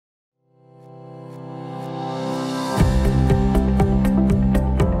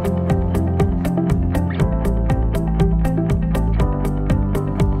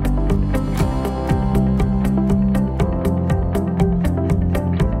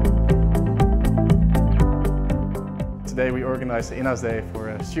today we organized the in-house day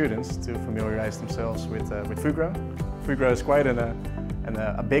for students to familiarize themselves with Fugro. Fugro is quite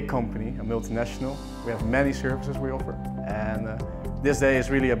a big company, a multinational. We have many services we offer, and this day is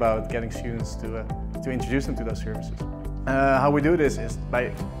really about getting students to introduce them to those services. How we do this is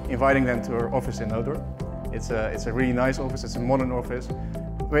by inviting them to our office in Nootdorp. It's a really nice office, it's a modern office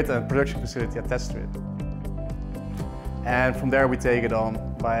with a production facility attached to it. And from there we take it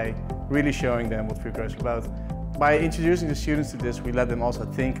on by really showing them what Fugro is about. By introducing the students to this, we let them also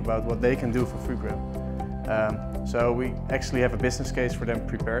think about what they can do for Fugro. So we actually have a business case for them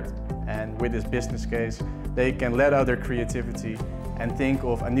prepared, and with this business case they can let out their creativity and think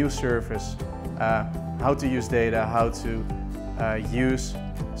of a new service, how to use data, how to use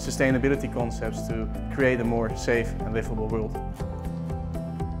sustainability concepts to create a more safe and livable world.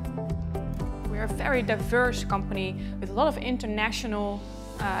 We're a very diverse company with a lot of international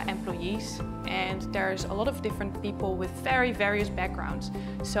employees, and there's a lot of different people with very various backgrounds.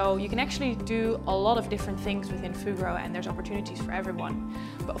 So you can actually do a lot of different things within Fugro, and there's opportunities for everyone.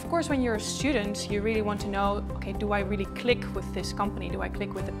 But of course, when you're a student, you really want to know, okay, do I really click with this company? Do I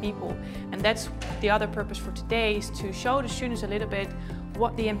click with the people? And that's the other purpose for today, is to show the students a little bit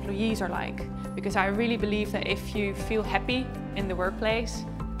what the employees are like. Because I really believe that if you feel happy in the workplace,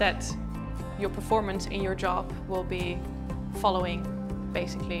 that your performance in your job will be following,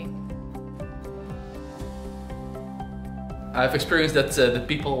 basically. I've experienced that the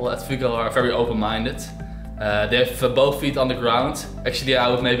people at Fugro are very open-minded. They have both feet on the ground. Actually, I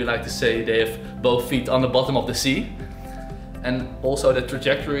would maybe like to say they have both feet on the bottom of the sea. And also the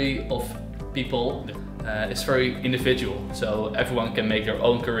trajectory of people is very individual. So everyone can make their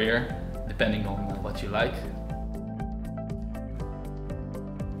own career depending on what you like.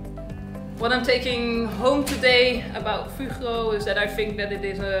 What I'm taking home today about Fugro is that I think that it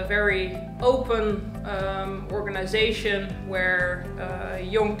is a very open organization where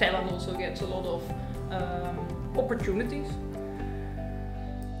young talent also gets a lot of opportunities.